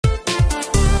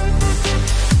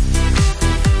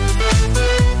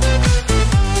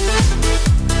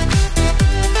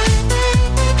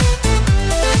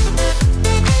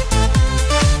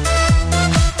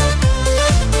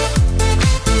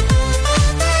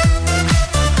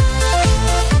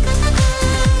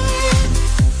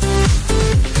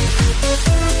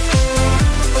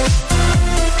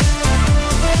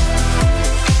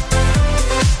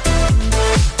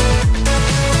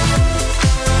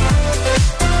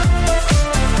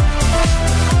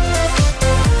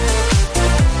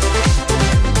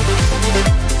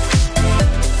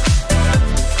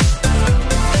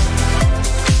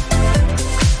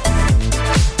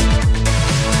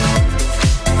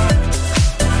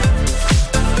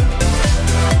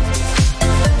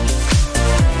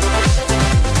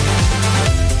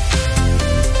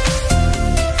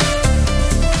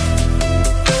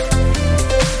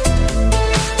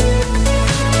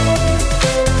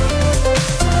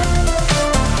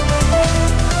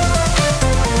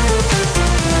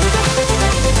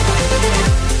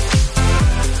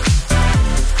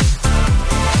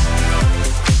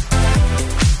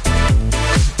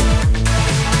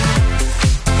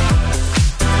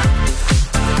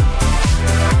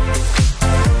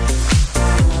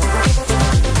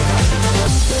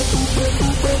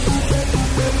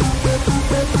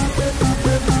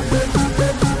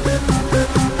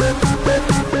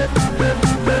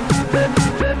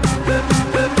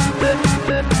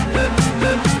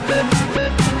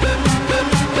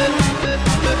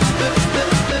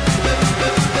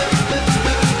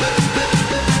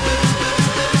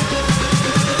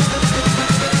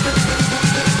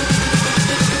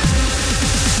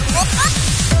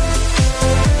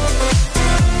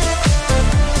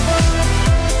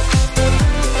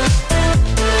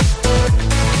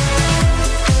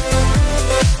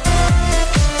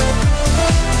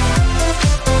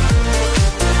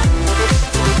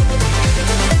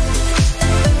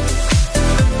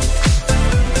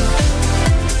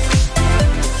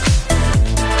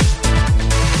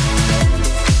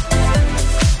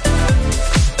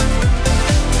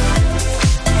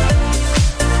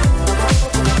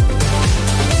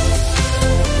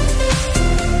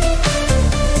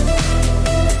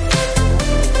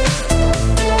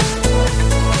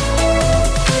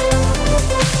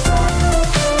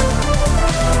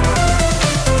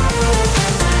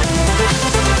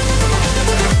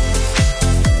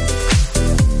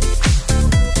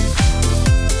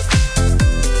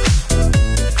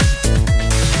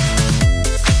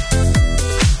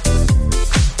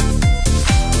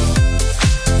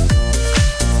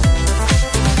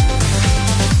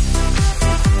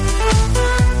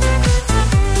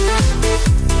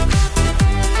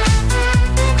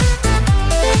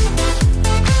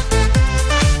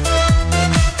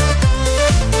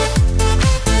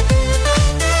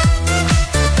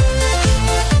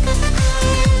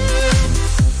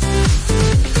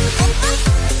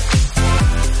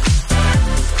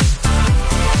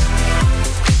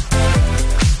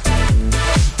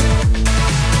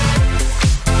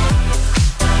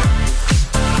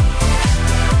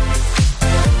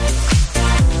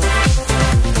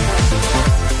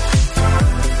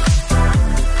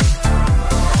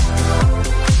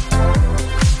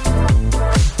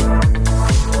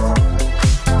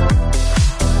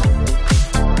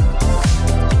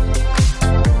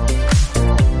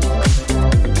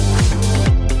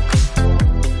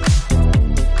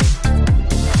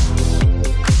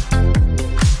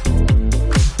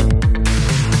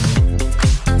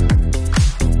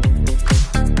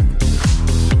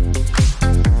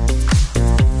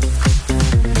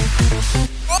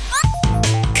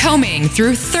combing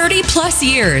through 30 plus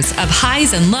years of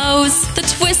highs and lows, the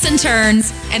twists and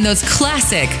turns, and those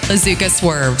classic bazooka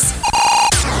swerves.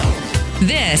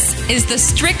 This is the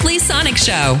Strictly Sonic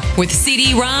Show with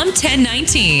CD-ROM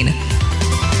 1019.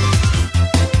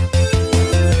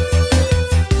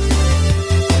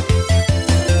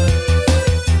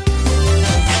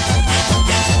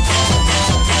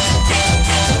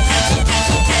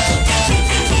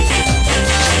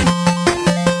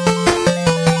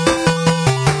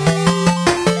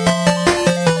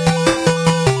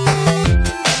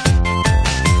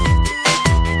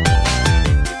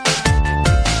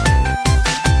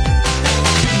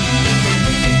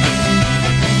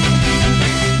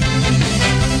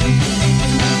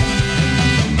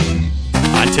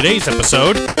 Today's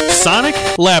episode, Sonic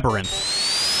Labyrinth.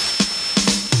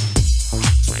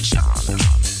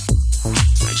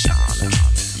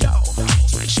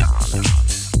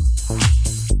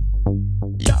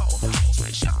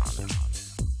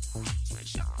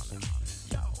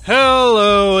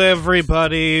 Hello,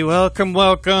 everybody.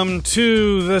 Welcome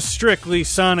to the Strictly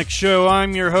Sonic Show.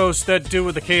 I'm your host, that dude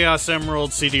with the Chaos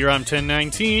Emerald, CD-ROM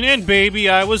 1019, and baby,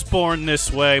 I was born this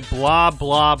way, blah,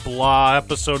 blah, blah,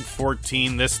 episode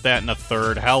 14, this, that, and a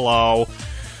third. Hello.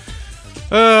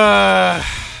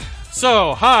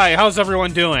 So, hi, how's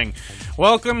everyone doing?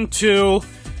 Welcome to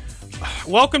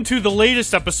the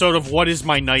latest episode of What Is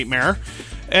My Nightmare,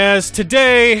 as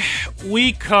today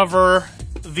we cover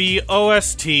the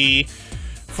OST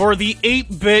for the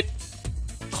 8-bit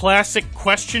classic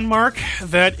question mark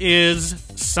that is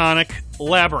Sonic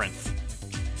Labyrinth,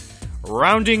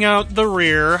 rounding out the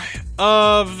rear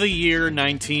of the year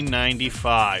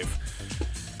 1995.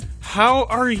 How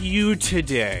are you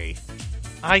today?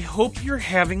 I hope you're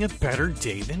having a better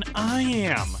day than I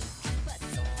am.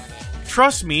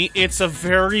 Trust me, it's a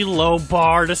very low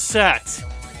bar to set.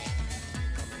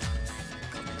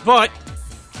 But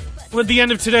with the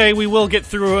end of today, we will get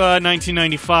through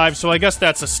 1995, so I guess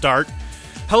that's a start.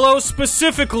 Hello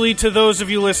specifically to those of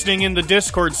you listening in the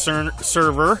Discord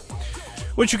server,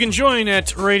 which you can join at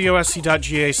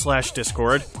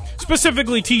radiosc.ga/discord.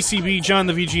 Specifically TCB, John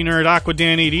the VG Nerd,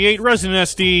 Aquadan88, Resident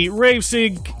SD,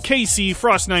 Ravesig, Casey,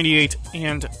 Frost98,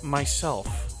 and myself.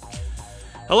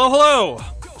 Hello.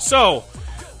 So,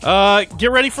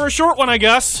 get ready for a short one, I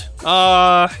guess.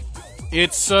 I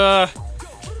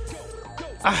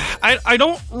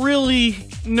don't really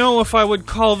know if I would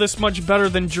call this much better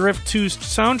than Drift 2's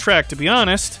soundtrack, to be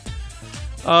honest.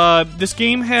 This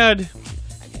game had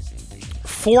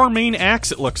 4 main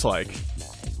acts, it looks like,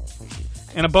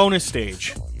 and a bonus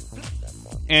stage,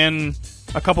 and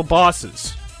a couple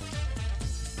bosses,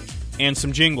 and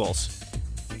some jingles,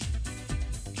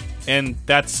 and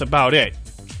that's about it.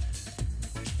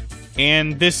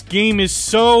 And this game is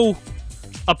so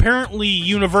apparently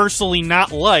universally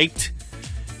not liked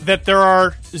that there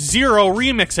are 0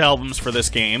 remix albums for this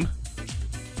game.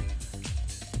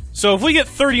 So if we get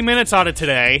 30 minutes out of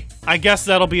today, I guess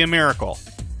that'll be a miracle.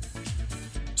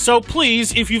 So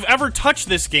please, if you've ever touched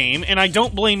this game, and I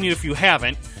don't blame you if you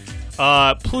haven't,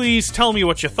 please tell me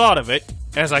what you thought of it,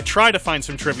 as I try to find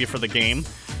some trivia for the game.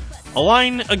 A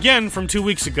line, again, from 2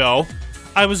 weeks ago,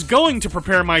 I was going to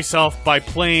prepare myself by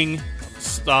playing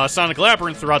Sonic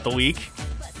Labyrinth throughout the week,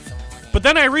 but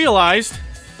then I realized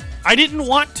I didn't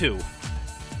want to.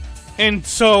 And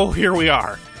so, here we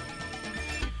are.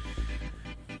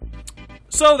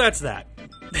 So, that's that.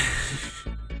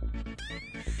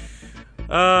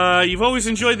 You've always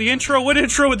enjoyed the intro? What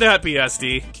intro would that be,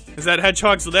 SD? Is that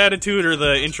Hedgehogs with Attitude or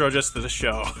the intro just to the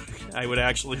show? I would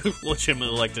actually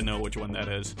legitimately like to know which one that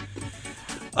is.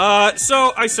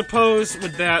 So, I suppose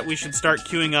with that, we should start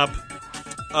queuing up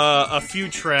a few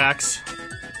tracks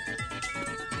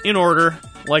in order,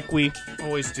 like we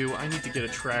always do. I need to get a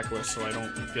track list so I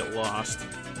don't get lost.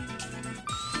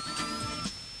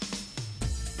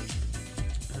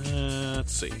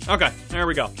 Let's see. Okay, there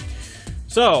we go.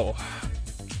 So,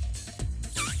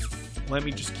 let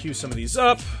me just queue some of these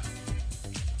up.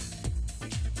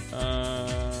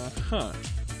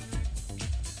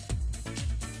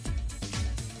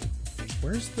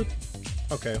 Where's the...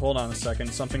 Okay, hold on a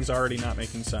second. Something's already not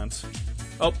making sense.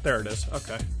 Oh, there it is.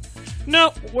 Okay.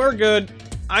 No, we're good.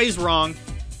 Eyes wrong.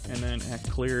 And then act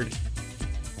cleared.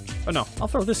 Oh, no. I'll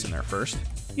throw this in there first.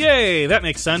 Yay! That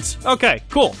makes sense. Okay,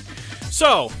 cool.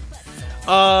 So,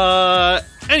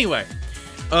 anyway.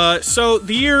 So,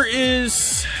 the year is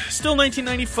still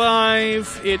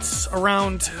 1995. It's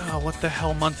around... what the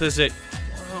hell month is it?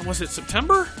 Was it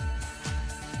September?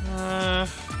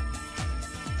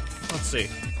 Let's see.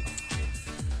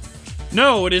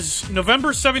 No, it is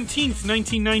November 17th,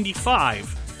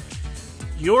 1995.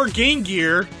 Your Game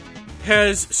Gear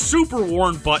has super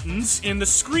worn buttons, and the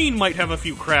screen might have a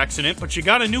few cracks in it, but you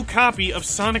got a new copy of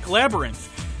Sonic Labyrinth.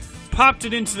 Popped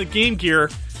it into the Game Gear.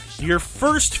 Your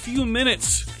first few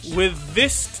minutes with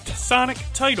this Sonic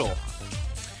title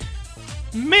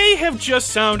may have just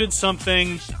sounded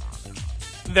something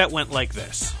that went like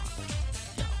this.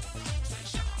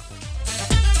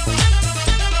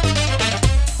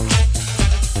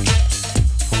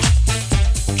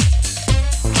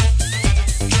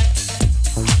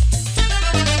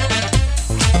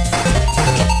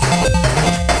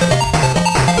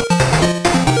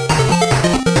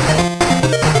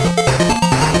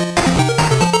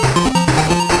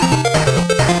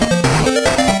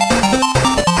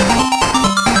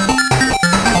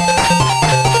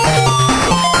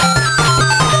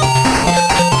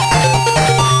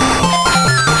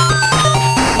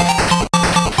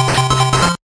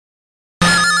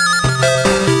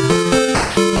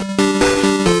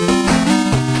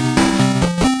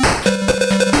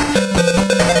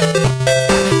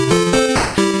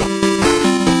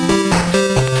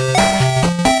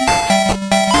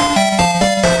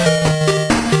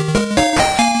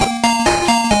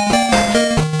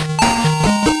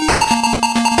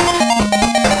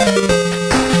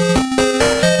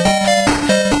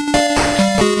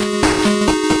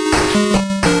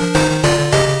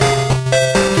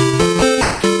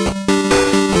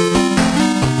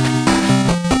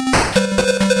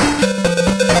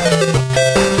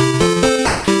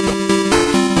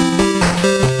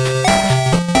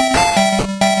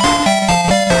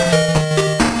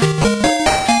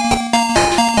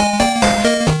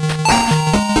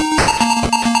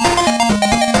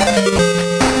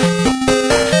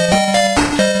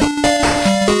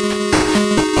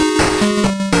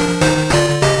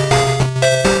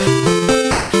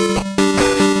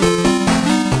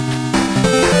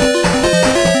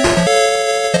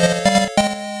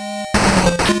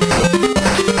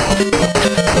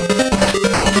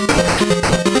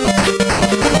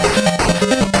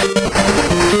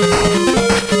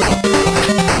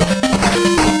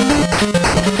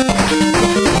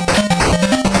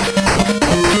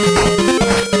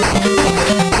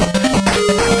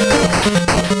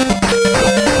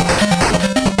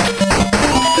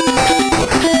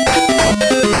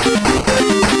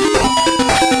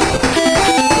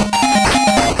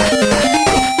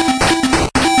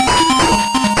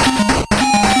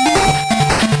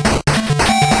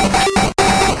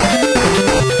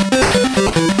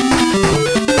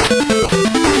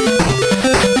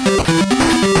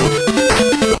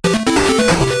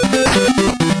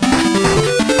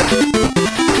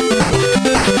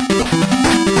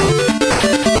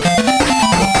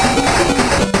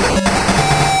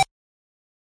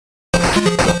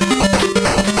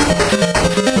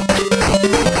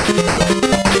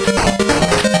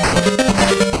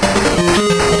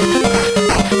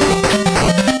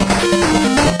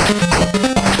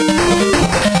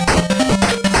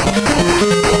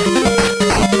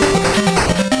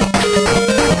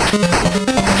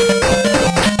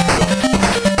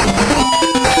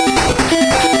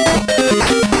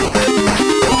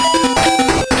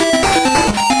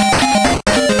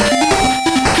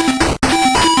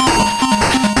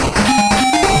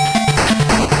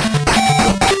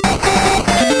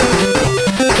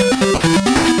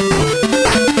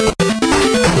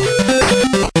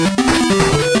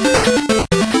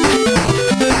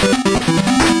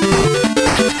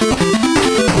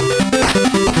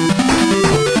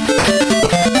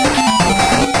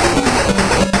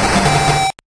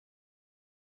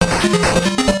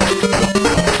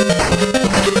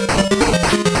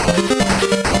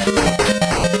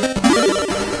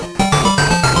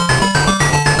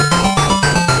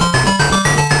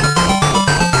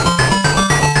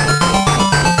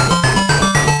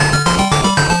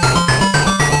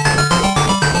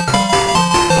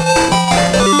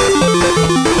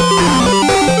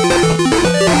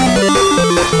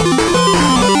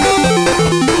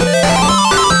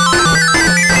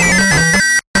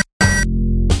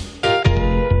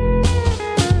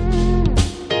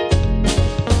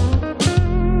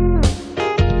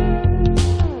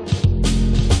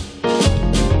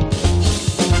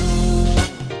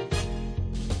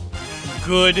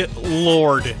 Good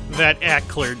lord, that act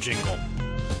clear jingle.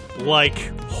 Like,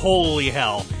 holy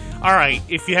hell. Alright,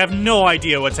 if you have no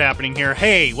idea what's happening here,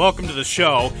 hey, welcome to the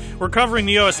show. We're covering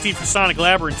the OST for Sonic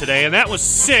Labyrinth today, and that was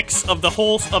 6 of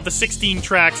the 16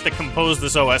 tracks that compose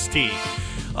this OST.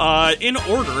 In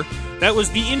order, that was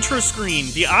the intro screen,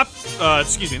 that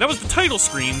was the title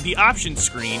screen, the options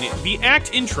screen, the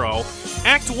act intro,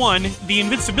 act 1, the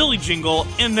invincibility jingle,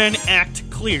 and then act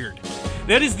cleared.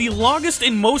 That is the longest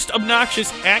and most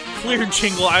obnoxious act clear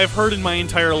jingle I have heard in my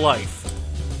entire life.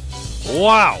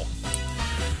 Wow.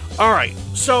 Alright,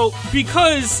 so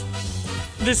because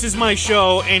this is my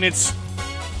show and it's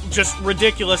just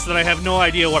ridiculous that I have no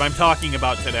idea what I'm talking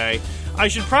about today, I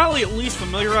should probably at least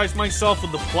familiarize myself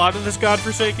with the plot of this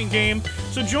godforsaken game,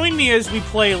 so join me as we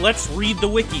play Let's Read the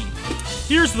Wiki.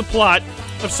 Here's the plot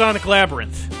of Sonic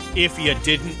Labyrinth, if you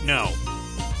didn't know.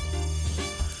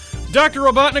 Dr.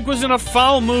 Robotnik was in a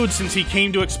foul mood since he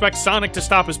came to expect Sonic to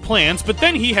stop his plans, but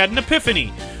then he had an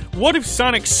epiphany. What if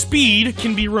Sonic's speed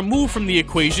can be removed from the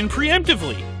equation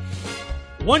preemptively?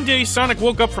 One day, Sonic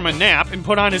woke up from a nap and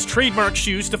put on his trademark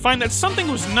shoes to find that something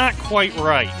was not quite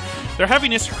right. Their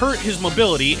heaviness hurt his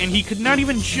mobility, and he could not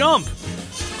even jump.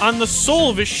 On the sole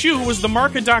of his shoe was the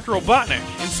mark of Dr. Robotnik,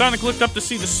 and Sonic looked up to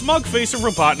see the smug face of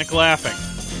Robotnik laughing.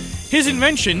 His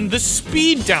invention, the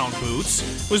Speed Down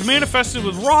Boots, was manifested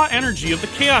with raw energy of the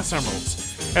Chaos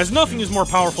Emeralds. As nothing is more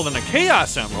powerful than a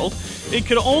Chaos Emerald, it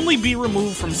could only be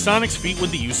removed from Sonic's feet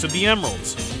with the use of the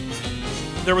Emeralds.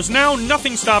 There was now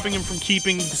nothing stopping him from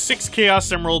keeping the 6 Chaos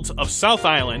Emeralds of South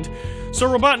Island, so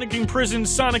Robotnik imprisoned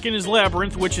Sonic in his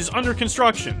labyrinth, which is under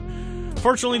construction.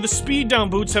 Fortunately, the Speed Down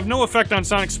Boots have no effect on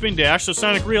Sonic's Spin Dash, so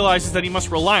Sonic realizes that he must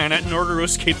rely on it in order to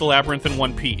escape the labyrinth in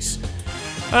one piece.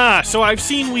 So I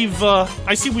see we've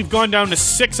gone down to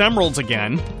 6 emeralds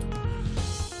again.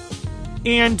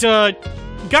 And,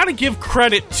 gotta give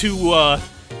credit to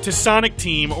Sonic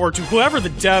Team, or to whoever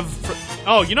the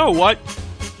oh, you know what?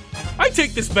 I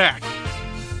take this back.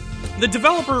 The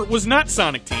developer was not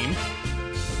Sonic Team.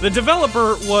 The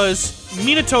developer was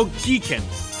Minato Geekin.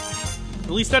 At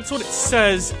least that's what it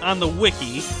says on the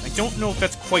wiki. I don't know if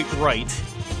that's quite right.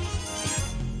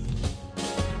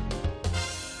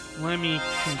 Let me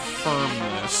confirm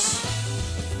this.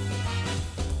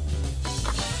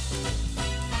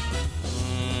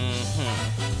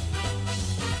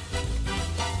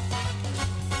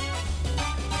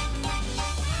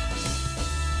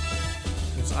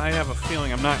 Because I have a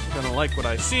feeling I'm not gonna like what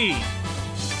I see.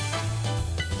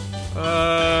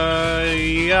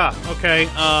 Yeah, okay,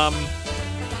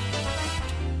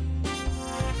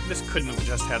 this couldn't have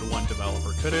just had one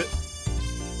developer, could it?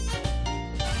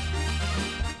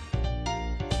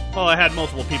 Well, I had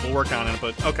multiple people work on it,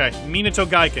 but okay. Minato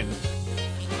Gaiken.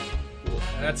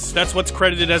 That's what's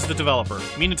credited as the developer.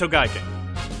 Minato Gaiken.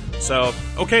 So,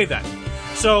 okay then.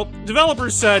 So,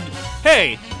 developers said,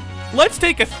 hey, let's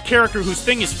take a character whose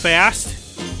thing is fast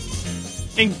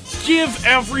and give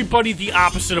everybody the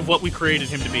opposite of what we created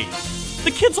him to be.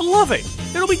 The kids will love it.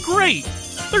 It'll be great.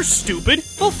 They're stupid.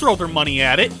 They'll throw their money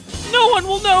at it. No one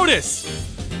will notice.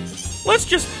 Let's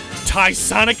just tie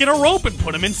Sonic in a rope and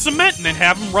put him in cement and then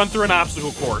have him run through an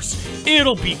obstacle course.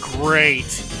 It'll be great.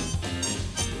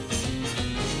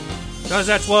 Cause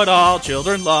that's what all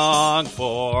children long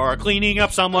for, cleaning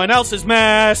up someone else's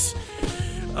mess.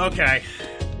 Okay.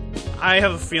 I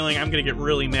have a feeling I'm gonna get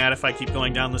really mad if I keep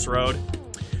going down this road.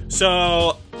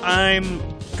 So, I'm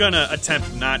gonna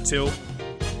attempt not to.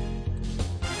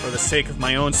 For the sake of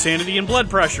my own sanity and blood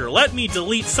pressure, let me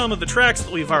delete some of the tracks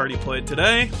that we've already played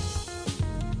today.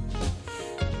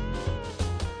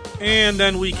 And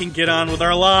then we can get on with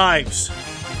our lives.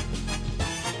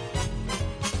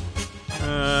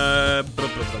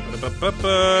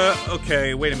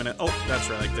 Okay, wait a minute. Oh, that's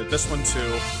right, I did this one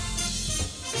too.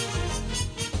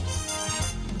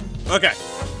 Okay,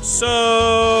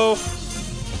 so...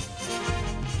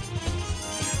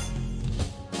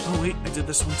 Oh wait, I did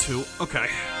this one too. Okay.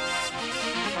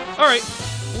 Alright,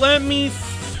 let me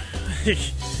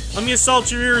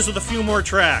assault your ears with a few more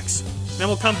tracks. Then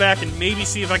we'll come back and maybe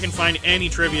see if I can find any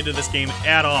trivia to this game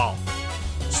at all.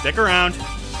 Stick around.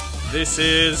 This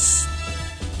is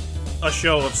a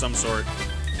show of some sort.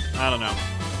 I don't know.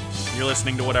 You're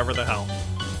listening to whatever the hell.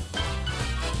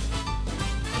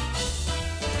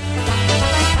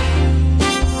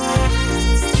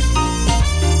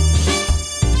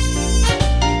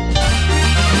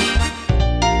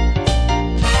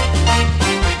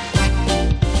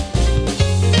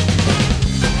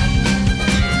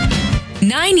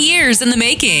 Years in the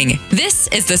making. This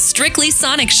is the Strictly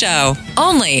Sonic Show,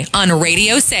 only on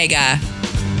Radio Sega.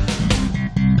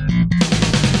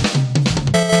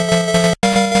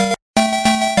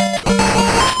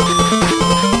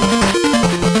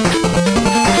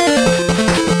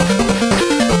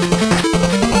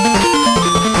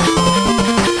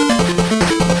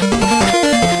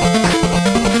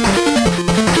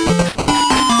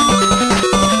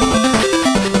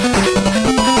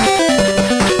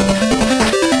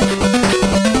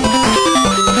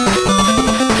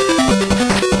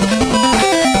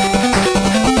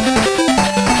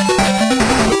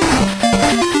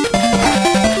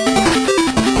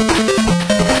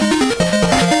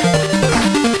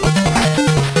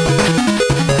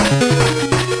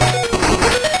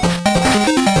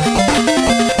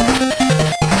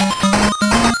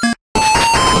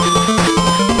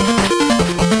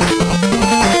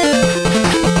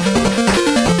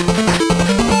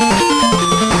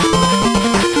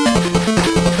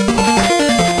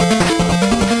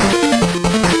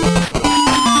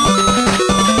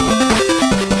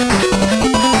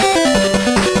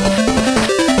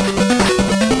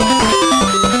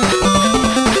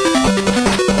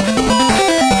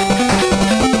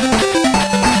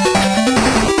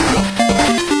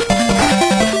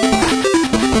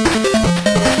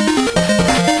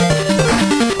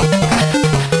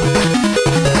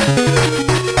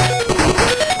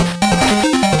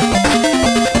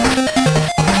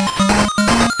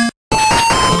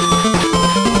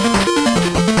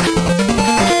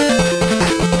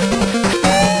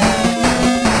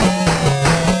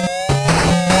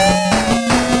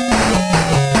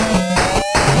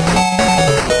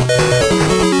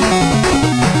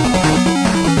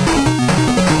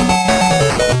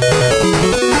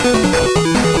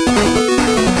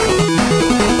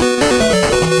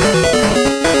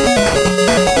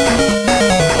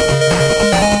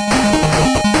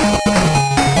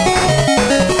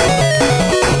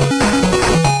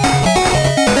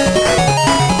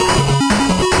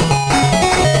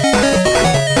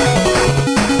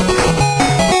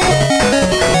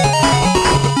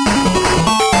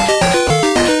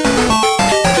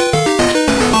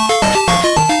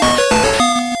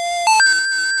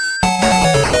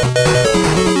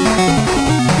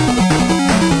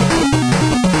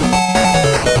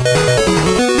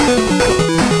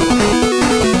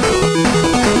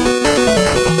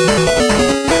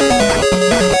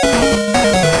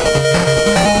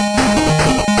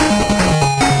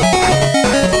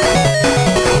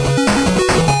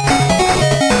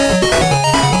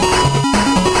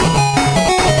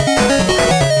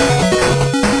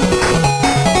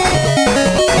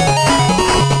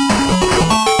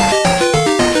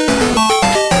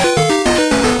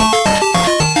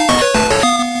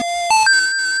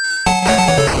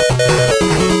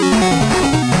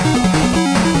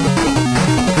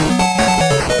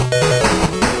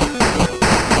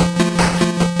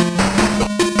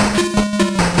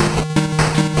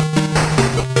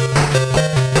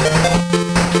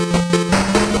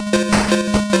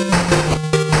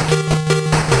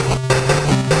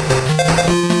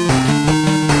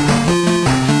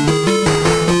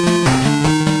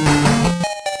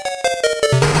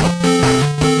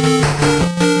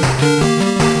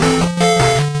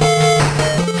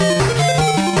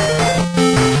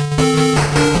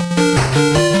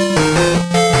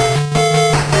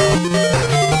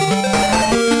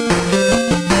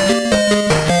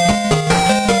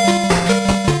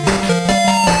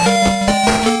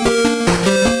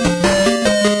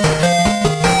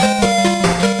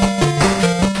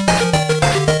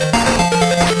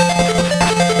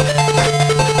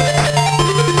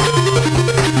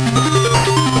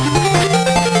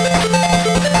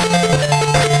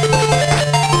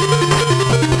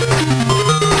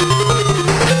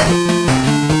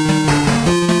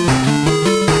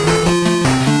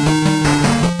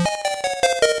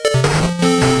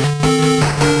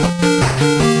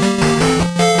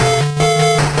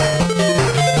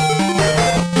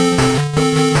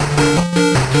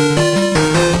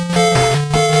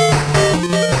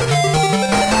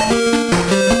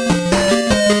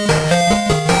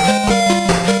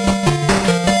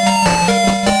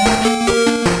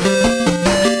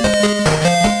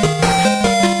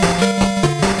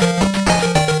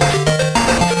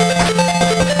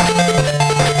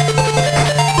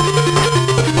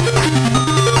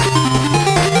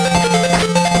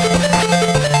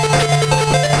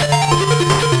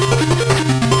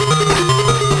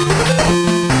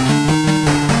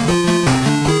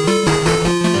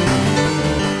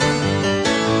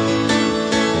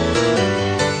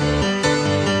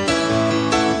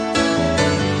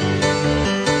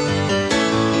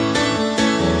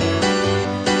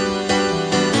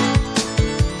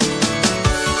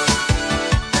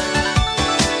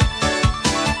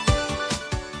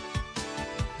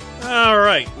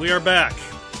 Alright, we are back.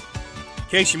 In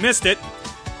case you missed it,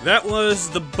 that was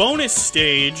the bonus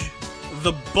stage,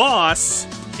 the boss,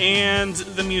 and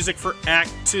the music for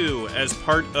Act 2 as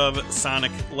part of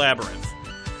Sonic Labyrinth.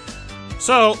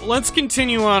 So, let's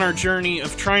continue on our journey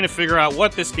of trying to figure out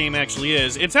what this game actually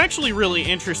is. It's actually really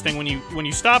interesting when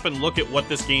you stop and look at what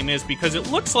this game is, because it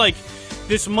looks like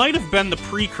this might have been the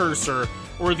precursor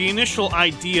or the initial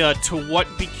idea to what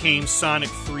became Sonic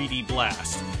 3D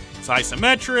Blast. It's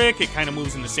isometric, it kind of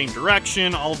moves in the same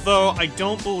direction, although I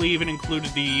don't believe it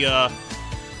included the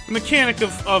mechanic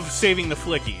of saving the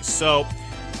flickies. So,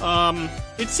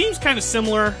 it seems kind of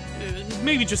similar,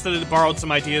 maybe just that it borrowed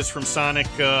some ideas from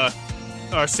Sega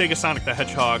Sonic the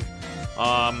Hedgehog,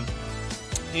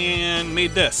 and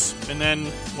made this, and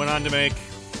then went on to make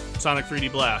Sonic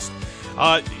 3D Blast.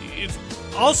 It's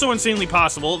also insanely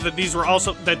possible that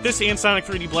this and Sonic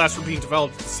 3D Blast were being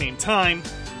developed at the same time.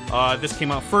 This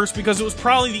came out first because it was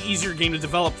probably the easier game to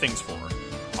develop things for.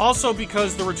 Also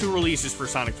because there were 2 releases for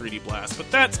Sonic 3D Blast, but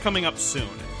that's coming up soon.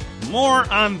 More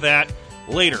on that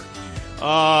later.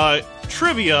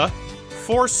 Trivia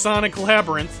for Sonic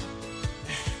Labyrinth.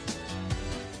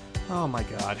 Oh my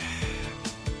god.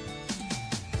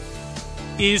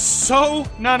 Is so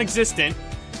non-existent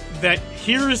that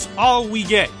here's all we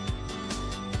get.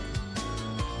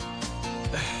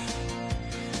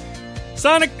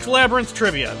 Sonic Labyrinth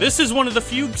Trivia. This is one of the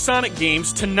few Sonic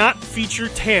games to not feature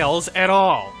Tails at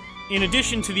all, in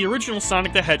addition to the original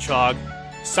Sonic the Hedgehog,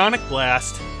 Sonic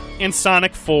Blast, and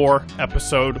Sonic 4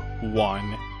 Episode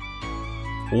 1.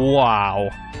 Wow.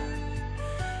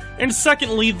 And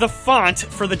secondly, the font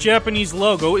for the Japanese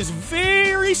logo is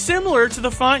very similar to the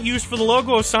font used for the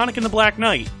logo of Sonic and the Black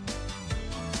Knight.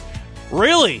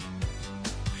 Really?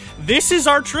 This is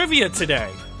our trivia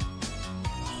today.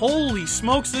 Holy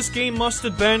smokes, this game must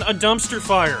have been a dumpster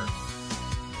fire.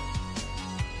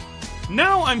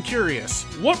 Now I'm curious,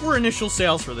 what were initial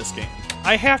sales for this game?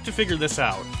 I have to figure this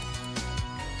out.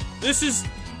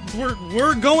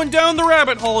 We're going down the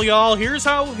rabbit hole, y'all. Here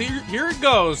it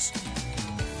goes.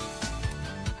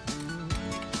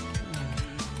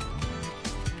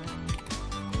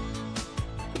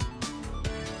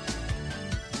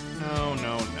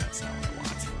 No, that's not what I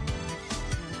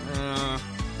want.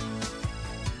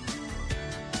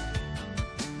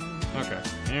 Okay,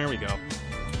 there we go.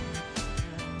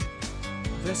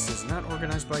 This is not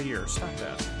organized by year. Stop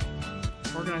that.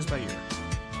 Organized by year.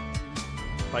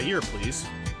 By year, please.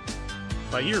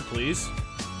 By year, please.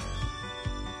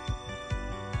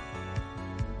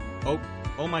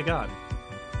 Oh my god.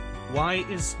 Why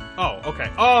is... Oh,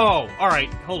 okay. Oh,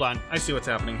 alright. Hold on. I see what's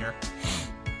happening here.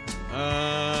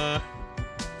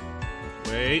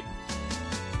 Wait.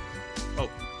 Oh,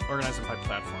 organized by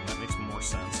platform. That makes more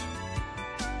sense.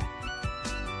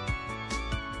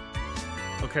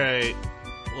 Okay,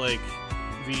 like,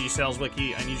 VG Sales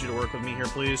Wiki, I need you to work with me here,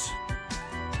 please.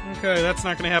 Okay, that's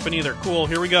not gonna happen either. Cool,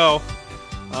 here we go.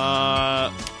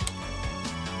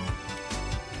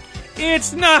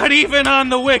 It's not even on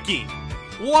the wiki!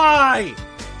 Why?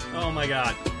 Oh my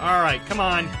god. Alright, come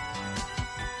on.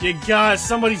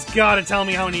 Somebody's gotta tell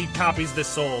me how many copies this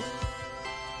sold.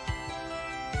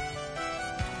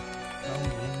 How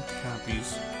many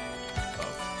copies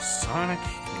of Sonic?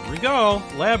 Here we go,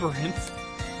 Labyrinth.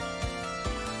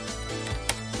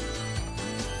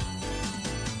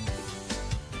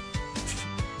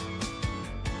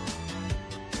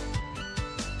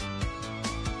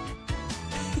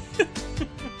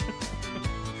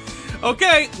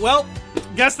 Okay, well,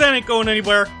 guess that ain't going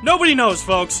anywhere. Nobody knows,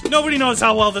 folks. Nobody knows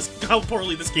how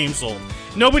poorly this game sold.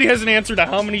 Nobody has an answer to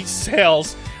how many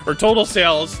sales, or total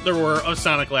sales, there were of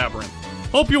Sonic Labyrinth.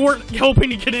 Hope you weren't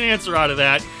hoping to get an answer out of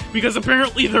that, because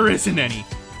apparently there isn't any.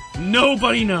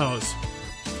 Nobody knows.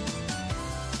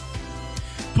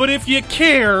 But if you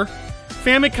care,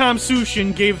 Famicom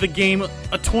Sushin gave the game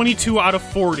a 22 out of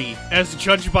 40, as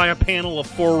judged by a panel of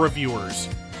 4 reviewers.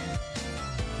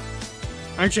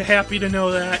 Aren't you happy to know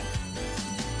that?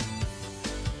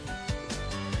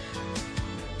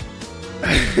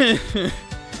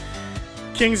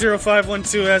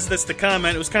 King0512 has this to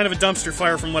comment. It was kind of a dumpster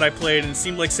fire from what I played, and it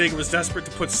seemed like Sega was desperate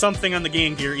to put something on the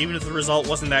Game Gear, even if the result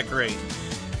wasn't that great.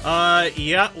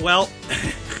 Yeah, well...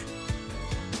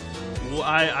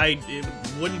 I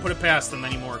wouldn't put it past them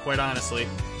anymore, quite honestly.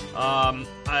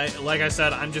 Like I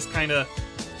said, I'm just kind of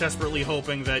desperately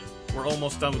hoping that we're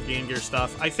almost done with Game Gear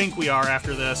stuff. I think we are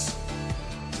after this.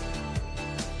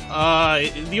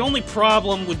 The only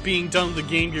problem with being done with the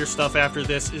Game Gear stuff after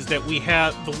this is that we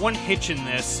have... The one hitch in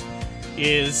this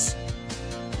is...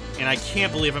 And I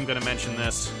can't believe I'm going to mention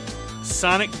this.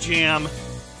 Sonic Jam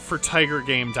for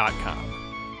TigerGame.com.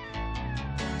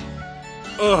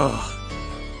 ugh.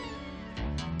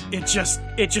 It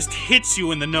just hits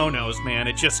you in the no-nos, man.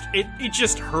 It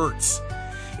just hurts.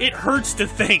 It hurts to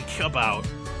think about.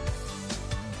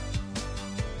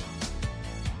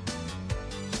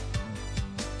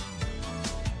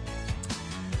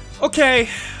 Okay,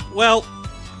 well,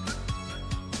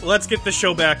 let's get the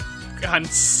show back on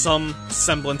some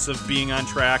semblance of being on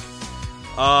track.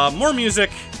 More music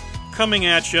coming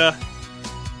at ya.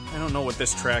 I don't know what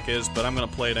this track is, but I'm gonna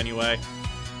play it anyway.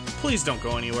 Please don't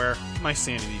go anywhere. My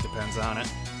sanity depends on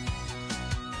it.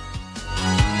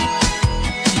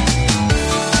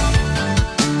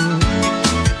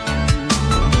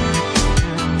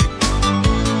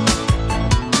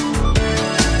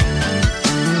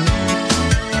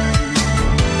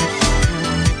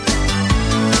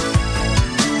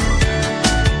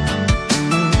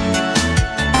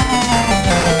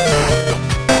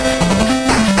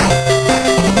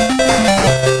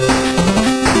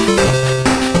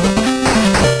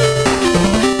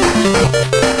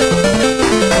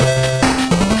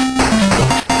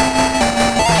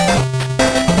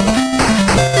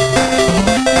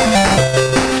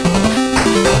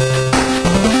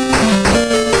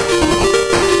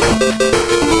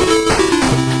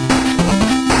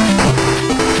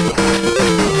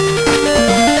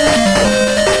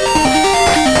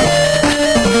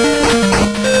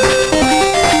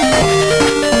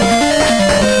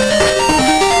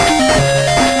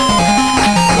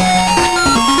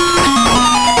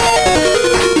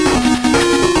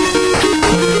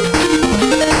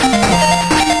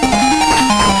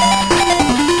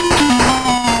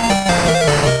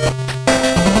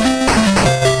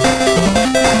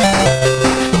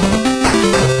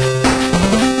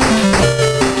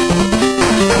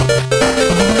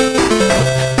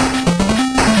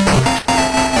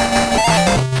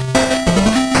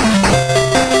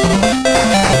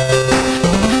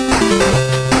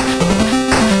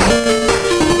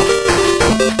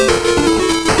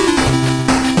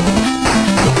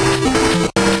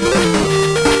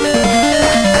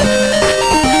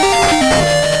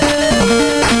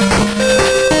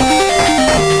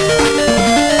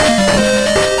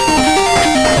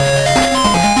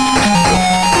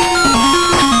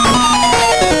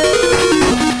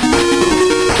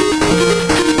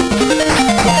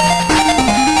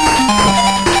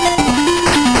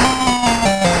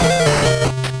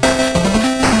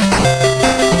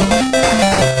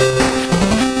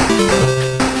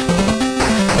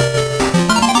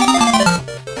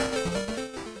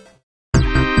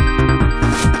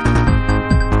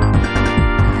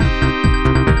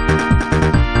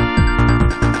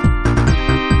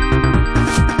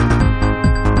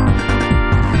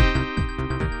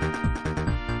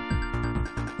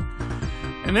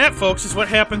 And that, folks, is what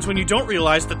happens when you don't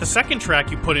realize that the second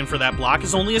track you put in for that block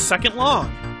is only a second long.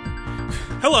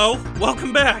 Hello,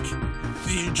 welcome back.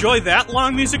 Did you enjoy that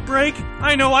long music break?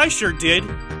 I know I sure did.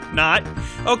 Not.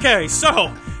 Okay,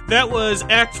 so, that was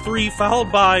Act 3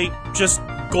 followed by just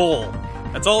goal.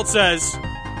 That's all it says.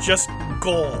 Just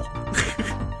goal.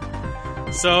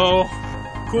 So,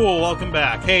 cool, welcome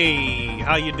back. Hey,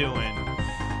 how you doing?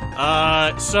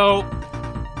 So,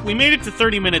 we made it to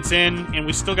 30 minutes in, and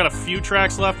we still got a few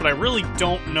tracks left, but I really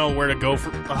don't know where to go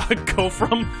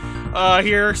from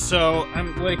here, so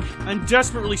I'm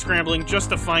desperately scrambling just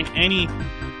to find any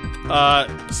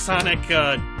Sonic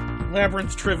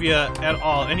Labyrinth trivia at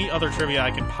all, any other trivia I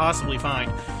can possibly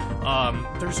find.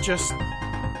 There's just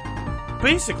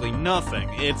basically nothing.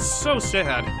 It's so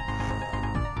sad.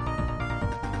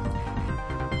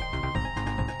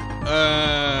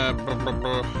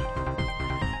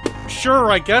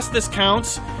 Sure, I guess this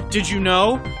counts. Did you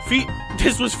know?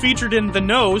 This was featured in The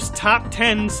Nose Top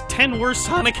 10's 10 Worst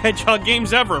Sonic Hedgehog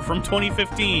Games Ever from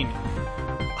 2015.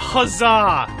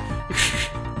 Huzzah!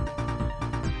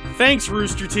 Thanks,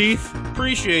 Rooster Teeth.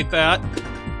 Appreciate that.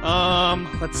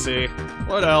 Let's see.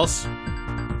 What else?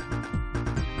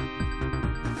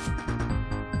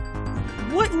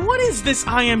 What is this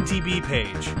IMDb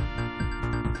page?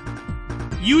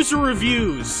 User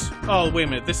reviews. Oh, wait a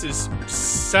minute. This is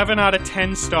 7 out of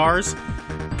 10 stars.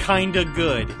 Kinda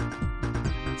good.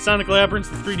 Sonic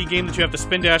Labyrinth, the 3D game that you have to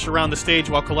spin dash around the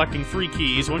stage while collecting 3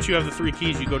 keys. Once you have the 3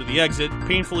 keys, you go to the exit.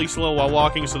 Painfully slow while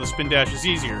walking, so the spin dash is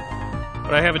easier.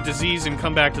 But I have a disease and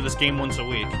come back to this game once a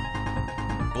week.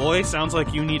 Boy, sounds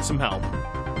like you need some help.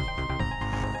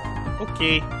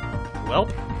 Okay.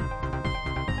 Welp.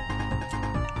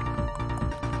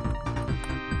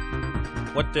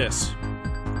 What this?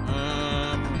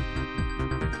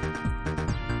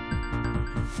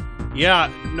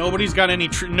 Yeah, nobody's got any.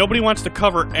 Nobody wants to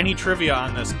cover any trivia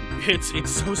on this.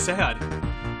 It's so sad.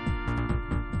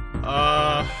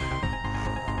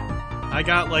 I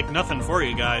got, nothing for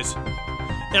you guys.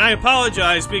 And I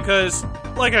apologize because,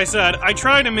 like I said, I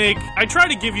try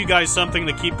to give you guys something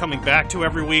to keep coming back to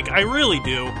every week. I really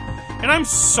do. And I'm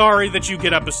sorry that you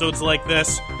get episodes like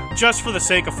this, just for the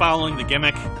sake of following the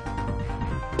gimmick.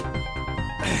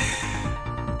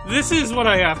 This is what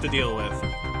I have to deal with.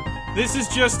 This is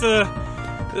just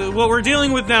what we're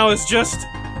dealing with now is just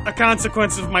a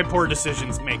consequence of my poor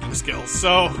decisions-making skills.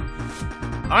 So,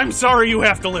 I'm sorry you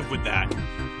have to live with that.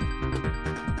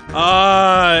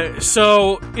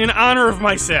 So, in honor of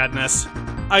my sadness,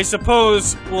 I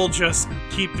suppose we'll just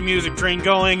keep the music train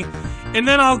going, and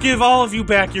then I'll give all of you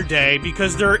back your day,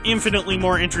 because there are infinitely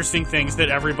more interesting things that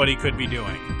everybody could be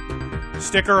doing.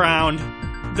 Stick around.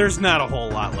 There's not a whole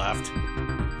lot left.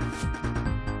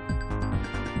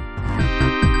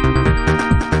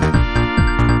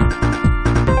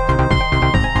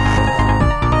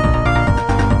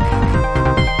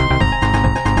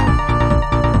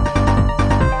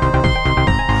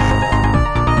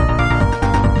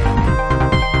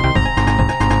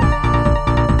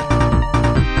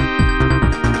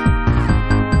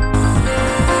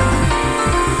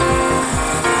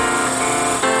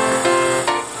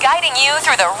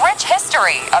 Through the rich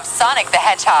history of Sonic the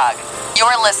Hedgehog.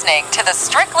 You're listening to the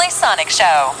Strictly Sonic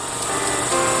Show.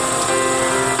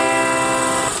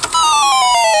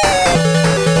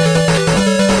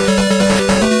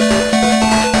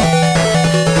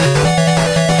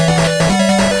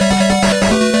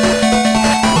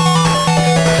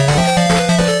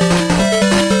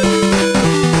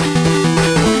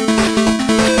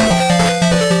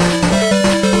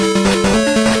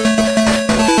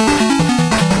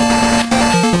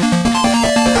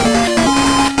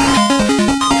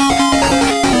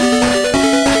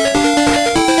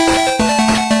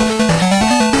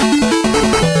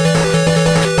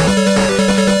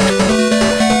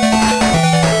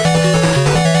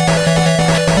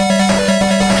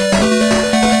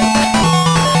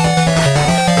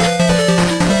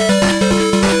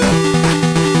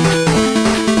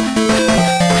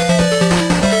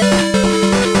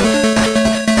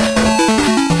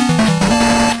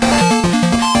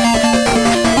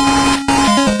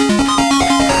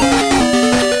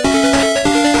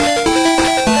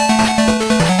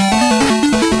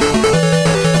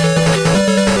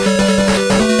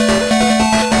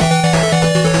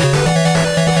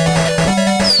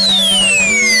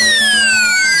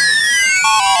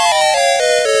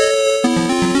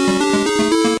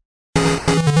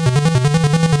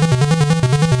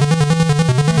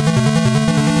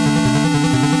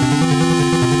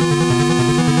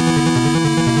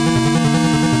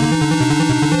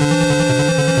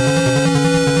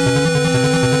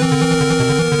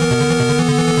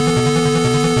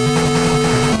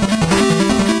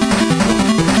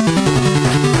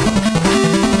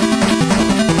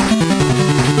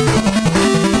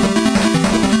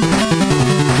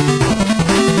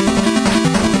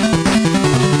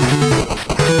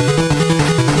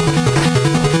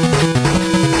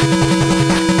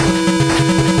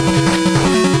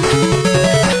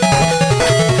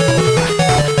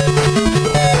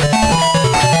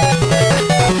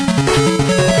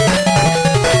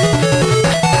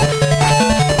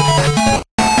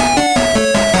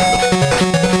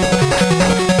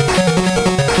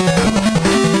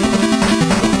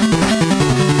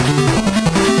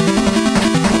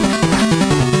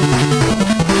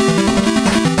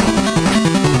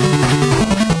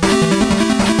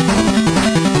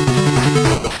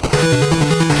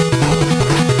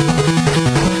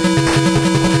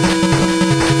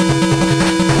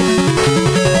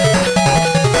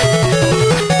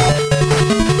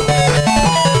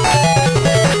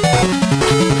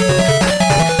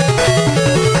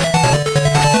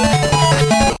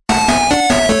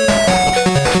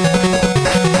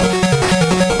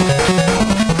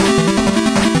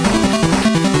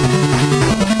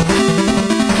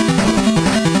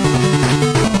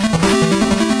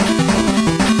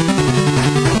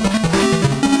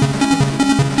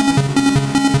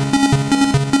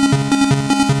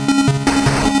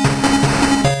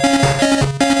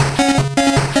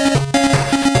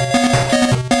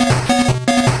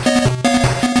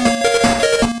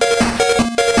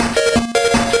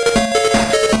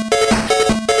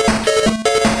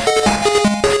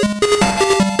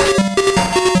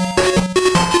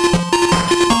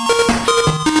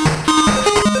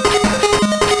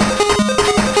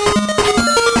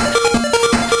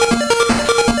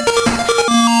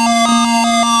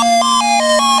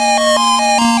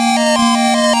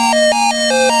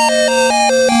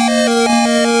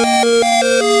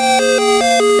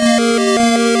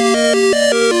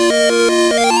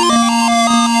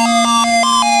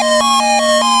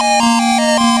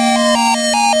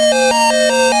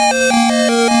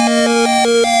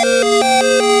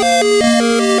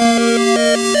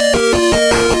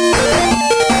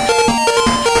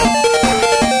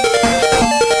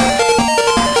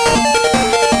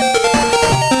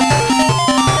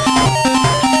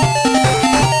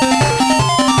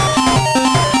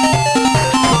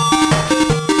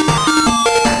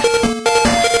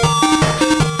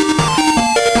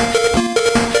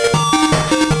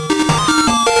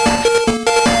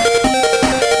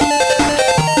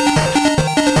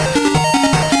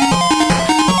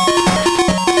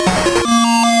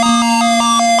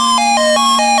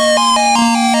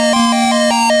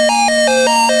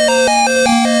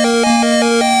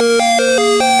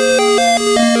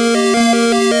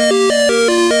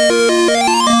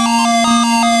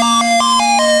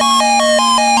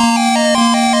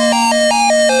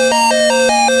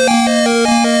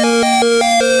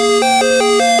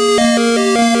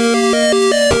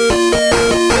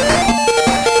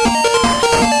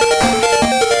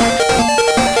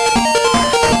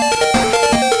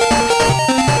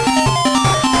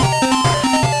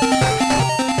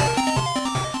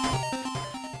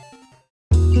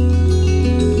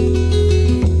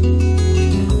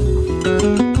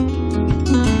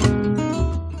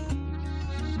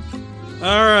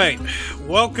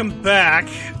 welcome back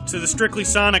to the Strictly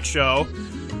Sonic Show,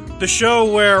 the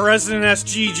show where Resident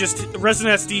SD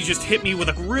just hit me with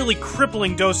a really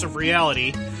crippling dose of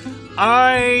reality.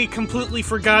 I completely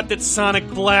forgot that Sonic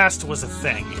Blast was a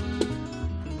thing.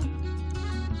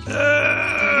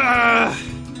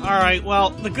 Alright, well,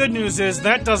 the good news is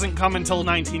that doesn't come until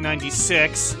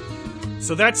 1996,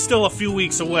 so that's still a few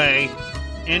weeks away,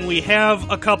 and we have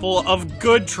a couple of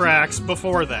good tracks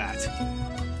before that.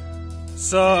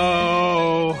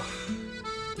 So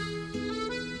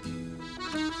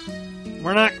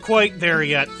we're not quite there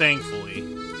yet, thankfully.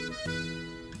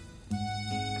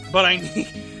 But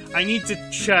I need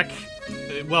to check.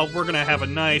 Well, we're gonna have a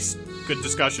nice, good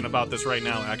discussion about this right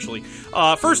now, actually.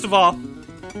 First of all,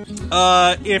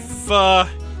 if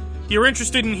you're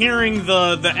interested in hearing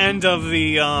the end of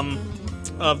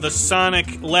the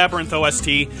Sonic Labyrinth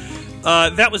OST,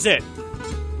 that was it.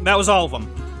 That was all of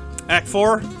them. Act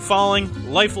 4,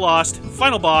 Falling, Life Lost,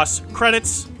 Final Boss,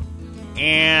 Credits,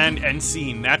 and End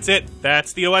Scene. That's it.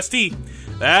 That's the OST.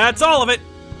 That's all of it.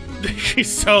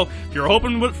 So, if you're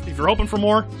hoping for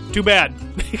more, too bad.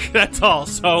 That's all.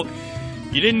 So,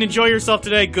 you didn't enjoy yourself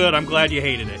today? Good. I'm glad you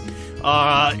hated it.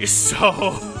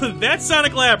 So, that's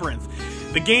Sonic Labyrinth.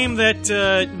 The game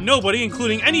that nobody,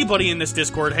 including anybody in this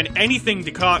Discord, had anything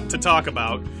to talk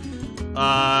about.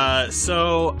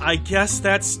 So, I guess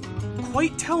that's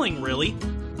quite telling, really.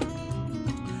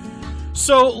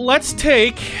 So, let's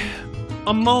take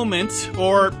a moment,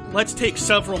 or let's take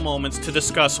several moments to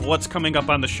discuss what's coming up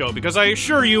on the show, because I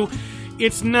assure you,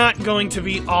 it's not going to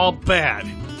be all bad.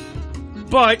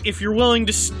 But, if you're willing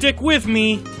to stick with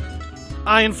me,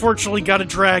 I unfortunately gotta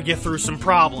drag you through some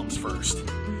problems first.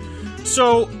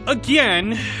 So,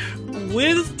 again,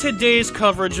 with today's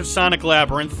coverage of Sonic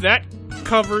Labyrinth, that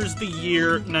covers the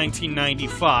year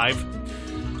 1995,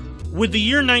 with the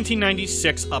year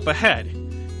 1996 up ahead.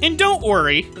 And don't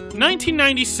worry,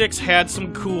 1996 had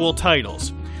some cool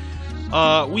titles.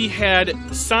 We had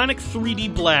Sonic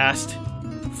 3D Blast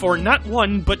for not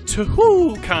one, but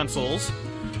two consoles,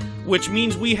 which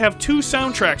means we have two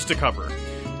soundtracks to cover.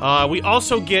 We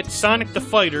also get Sonic the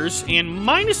Fighters, and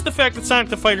minus the fact that Sonic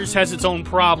the Fighters has its own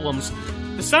problems,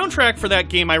 the soundtrack for that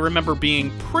game I remember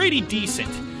being pretty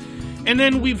decent. And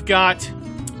then we've got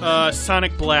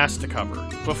Sonic Blast to cover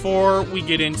before we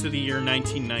get into the year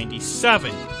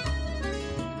 1997.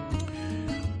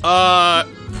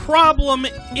 Problem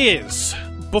is,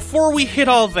 before we hit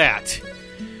all that,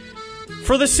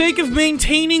 for the sake of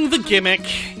maintaining the gimmick,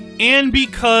 and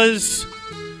because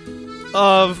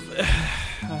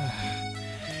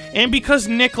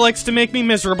Nick likes to make me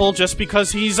miserable just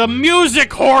because he's a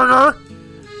music hoarder,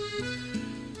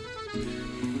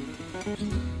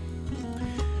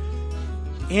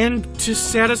 and to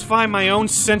satisfy my own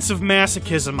sense of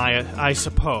masochism, I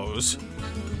suppose,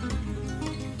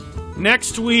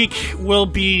 next week will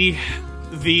be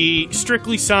the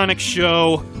Strictly Sonic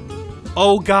Show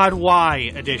Oh God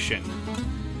Why edition,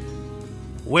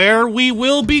 where we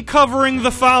will be covering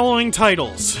the following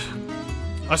titles,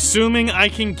 assuming I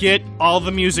can get all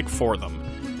the music for them.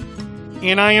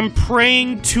 And I am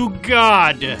praying to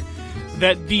God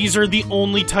that these are the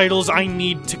only titles I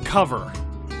need to cover.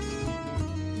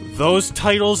 Those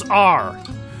titles are...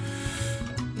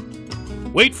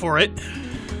 wait for it.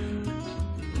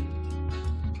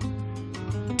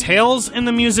 Tales and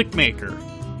the Music Maker,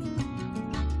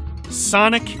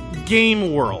 Sonic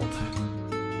Game World,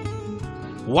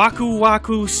 Waku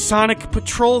Waku Sonic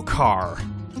Patrol Car,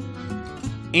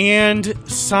 and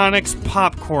Sonic's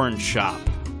Popcorn Shop.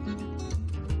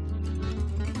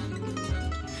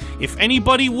 If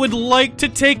anybody would like to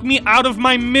take me out of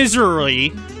my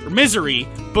misery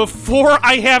before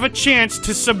I have a chance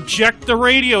to subject the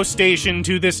radio station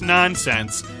to this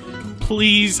nonsense,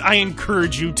 please, I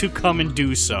encourage you to come and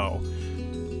do so.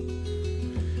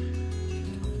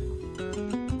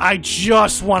 I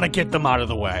just want to get them out of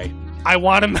the way. I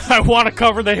want to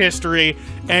cover the history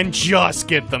and just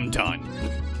get them done.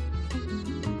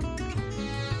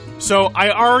 So,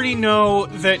 I already know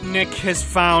that Nick has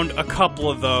found a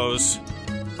couple of those.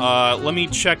 Let me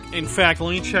check. In fact,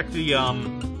 let me check the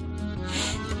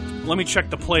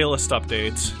playlist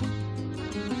updates,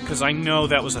 because I know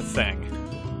that was a thing.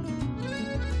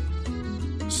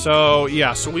 So,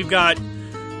 yeah, so we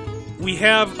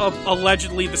have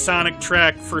allegedly the Sonic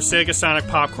track for Sega Sonic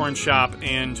Popcorn Shop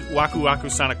and Waku Waku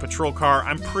Sonic Patrol Car.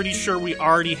 I'm pretty sure we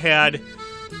already had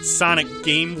Sonic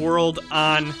Game World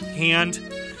on hand.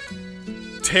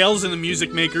 Tales and the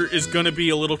Music Maker is going to be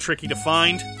a little tricky to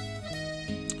find.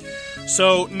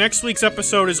 So, next week's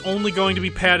episode is only going to be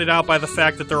padded out by the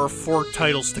fact that there are 4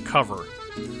 titles to cover.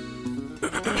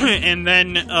 And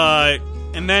then,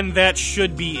 And then that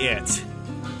should be it.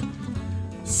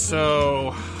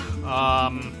 So,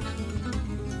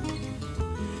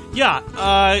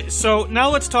 so now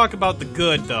let's talk about the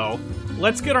good, though.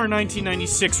 Let's get our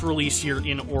 1996 release here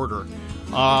in order.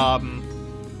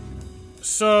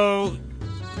 So,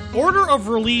 order of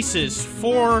releases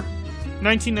for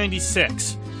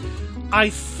 1996. I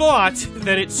thought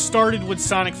that it started with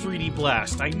Sonic 3D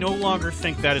Blast. I no longer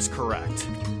think that is correct.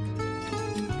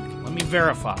 Let me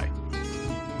verify.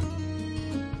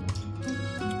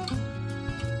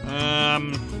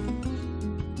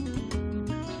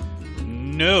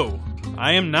 No,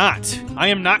 I am not. I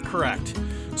am not correct.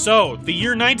 So, the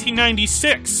year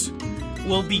 1996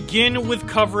 will begin with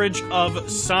coverage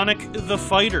of Sonic the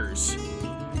Fighters,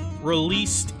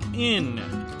 released in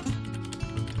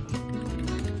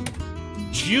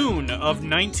June of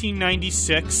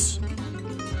 1996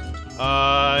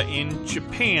 in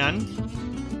Japan.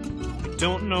 I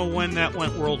don't know when that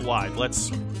went worldwide.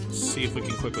 Let's see if we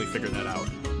can quickly figure that out.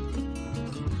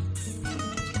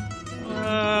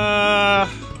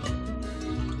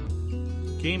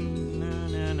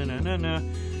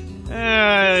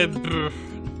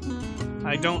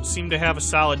 I don't seem to have a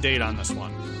solid date on this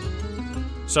one.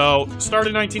 So,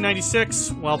 started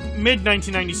 1996. Well,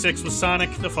 mid-1996 was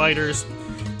Sonic the Fighters.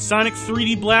 Sonic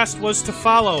 3D Blast was to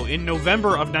follow in November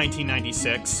of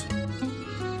 1996,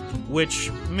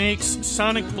 which makes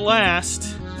Sonic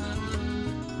Blast...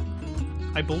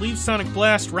 I believe Sonic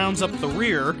Blast rounds up the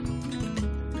rear.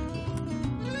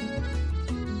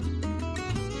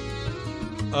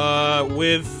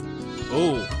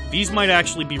 These might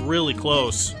actually be really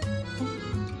close.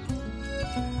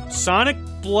 Sonic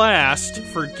Blast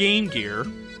for Game Gear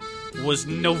was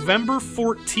November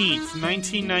 14th,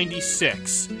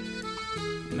 1996.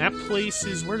 And that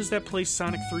places... Where does that place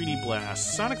Sonic 3D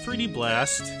Blast? Sonic 3D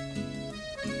Blast...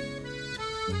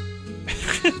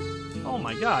 Oh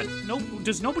my god. No,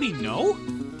 does nobody know?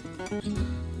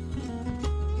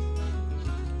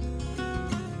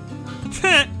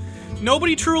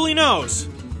 Nobody truly knows.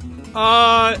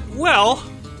 Well...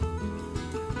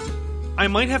 I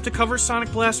might have to cover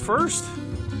Sonic Blast first.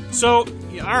 So,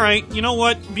 alright, you know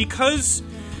what? Because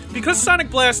Sonic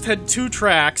Blast had two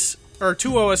tracks, or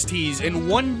two OSTs, and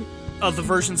one of the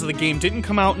versions of the game didn't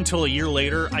come out until a year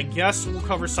later, I guess we'll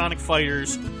cover Sonic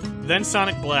Fighters, then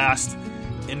Sonic Blast,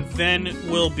 and then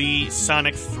will be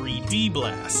Sonic 3D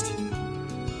Blast.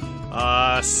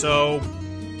 So...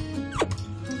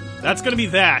 that's gonna be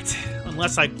that.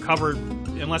 Unless I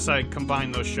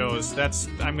combine those shows.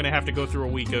 I'm gonna have to go through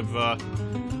a week of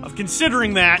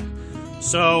considering that.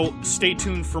 So stay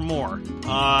tuned for more.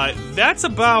 That's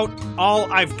about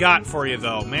all I've got for you,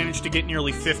 though. Managed to get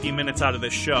nearly 50 minutes out of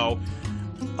this show.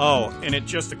 Oh, and it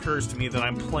just occurs to me that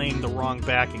I'm playing the wrong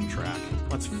backing track.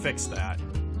 Let's fix that.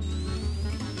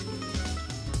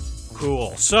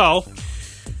 Cool. So,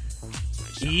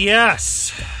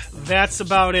 yes, that's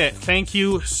about it. Thank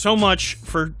you so much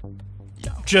for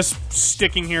just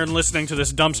sticking here and listening to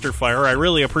this dumpster fire. I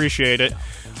really appreciate it.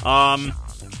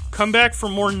 Come back for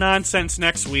more nonsense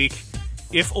next week,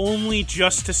 if only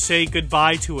just to say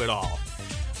goodbye to it all,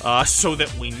 so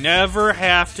that we never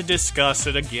have to discuss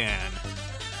it again.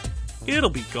 It'll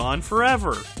be gone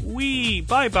forever.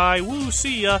 Bye-bye, woo,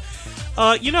 see ya.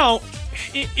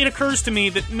 It occurs to me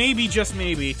that maybe, just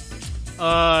maybe,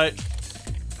 I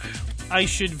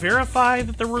should verify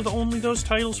that there were only those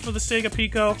titles for the Sega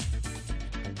Pico.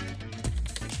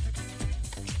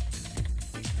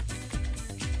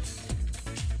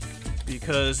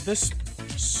 Because this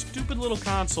stupid little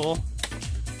console,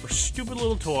 or stupid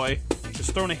little toy,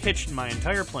 has thrown a hitch in my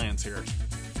entire plans here.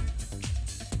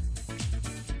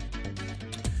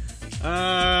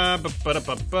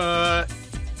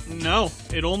 No,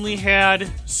 it only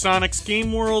had Sonic's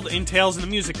Game World and Tales in the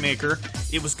Music Maker.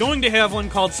 It was going to have one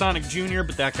called Sonic Jr.,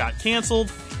 but that got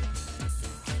canceled.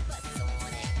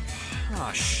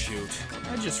 Ah, shoot.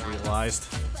 I just realized.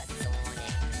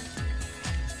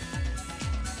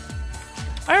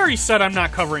 I already said I'm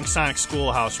not covering Sonic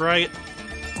Schoolhouse, right?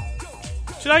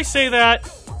 Should I say that?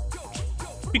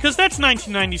 Because that's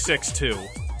 1996, too.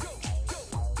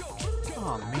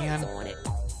 Oh, man.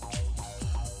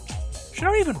 Should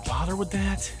I even bother with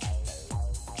that?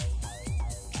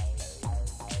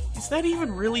 Is that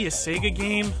even really a Sega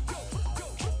game?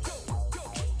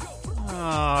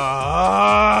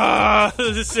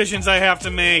 The decisions I have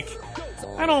to make.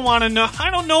 I don't want to know.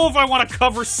 I don't know if I want to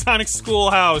cover Sonic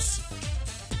Schoolhouse.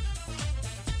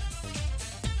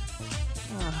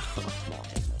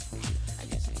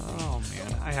 Oh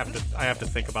man, I have to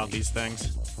think about these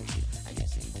things.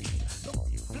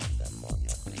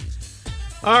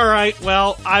 All right,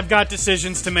 well, I've got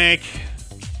decisions to make.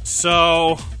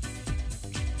 So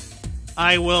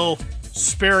I will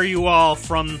spare you all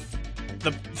from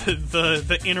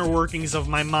the inner workings of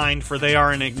my mind, for they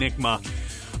are an enigma.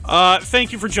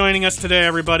 Thank you for joining us today,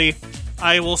 everybody.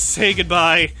 I will say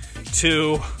goodbye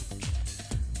to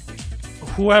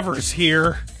whoever's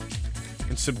here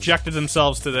and subjected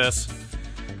themselves to this.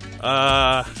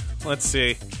 Let's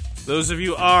see. Those of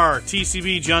you are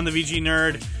TCB, John the VG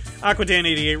Nerd,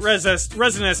 Aquadan88,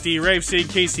 Resin SD, Raveseed,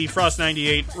 KC,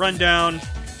 Frost98, Rundown.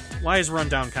 Why is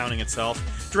Rundown counting itself?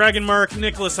 Dragon Mark,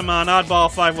 Nicholas Amon, Oddball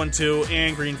 512,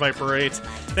 and Green Viper 8.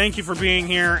 Thank you for being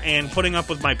here and putting up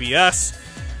with my BS.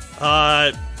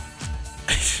 I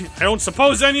don't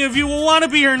suppose any of you will want to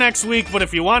be here next week, but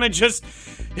if you want to just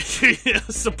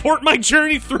support my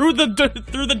journey through the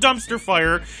dumpster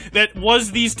fire that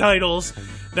was these titles,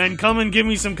 then come and give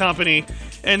me some company.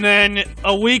 And then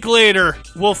a week later,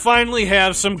 we'll finally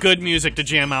have some good music to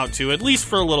jam out to, at least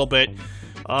for a little bit.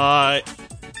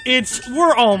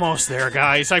 We're almost there,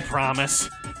 guys, I promise.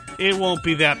 It won't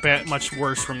be that much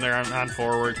worse from there on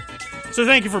forward. So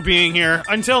thank you for being here.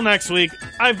 Until next week,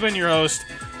 I've been your host,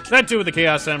 that dude with the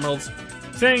Chaos Emeralds,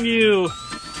 saying to you...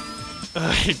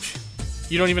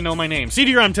 you don't even know my name.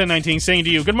 CDRM1019 saying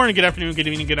to you, good morning, good afternoon, good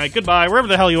evening, good night, goodbye, wherever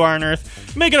the hell you are on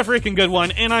Earth. Make it a freaking good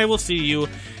one, and I will see you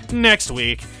next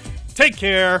week. Take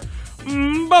care.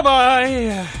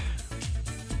 Bye-bye.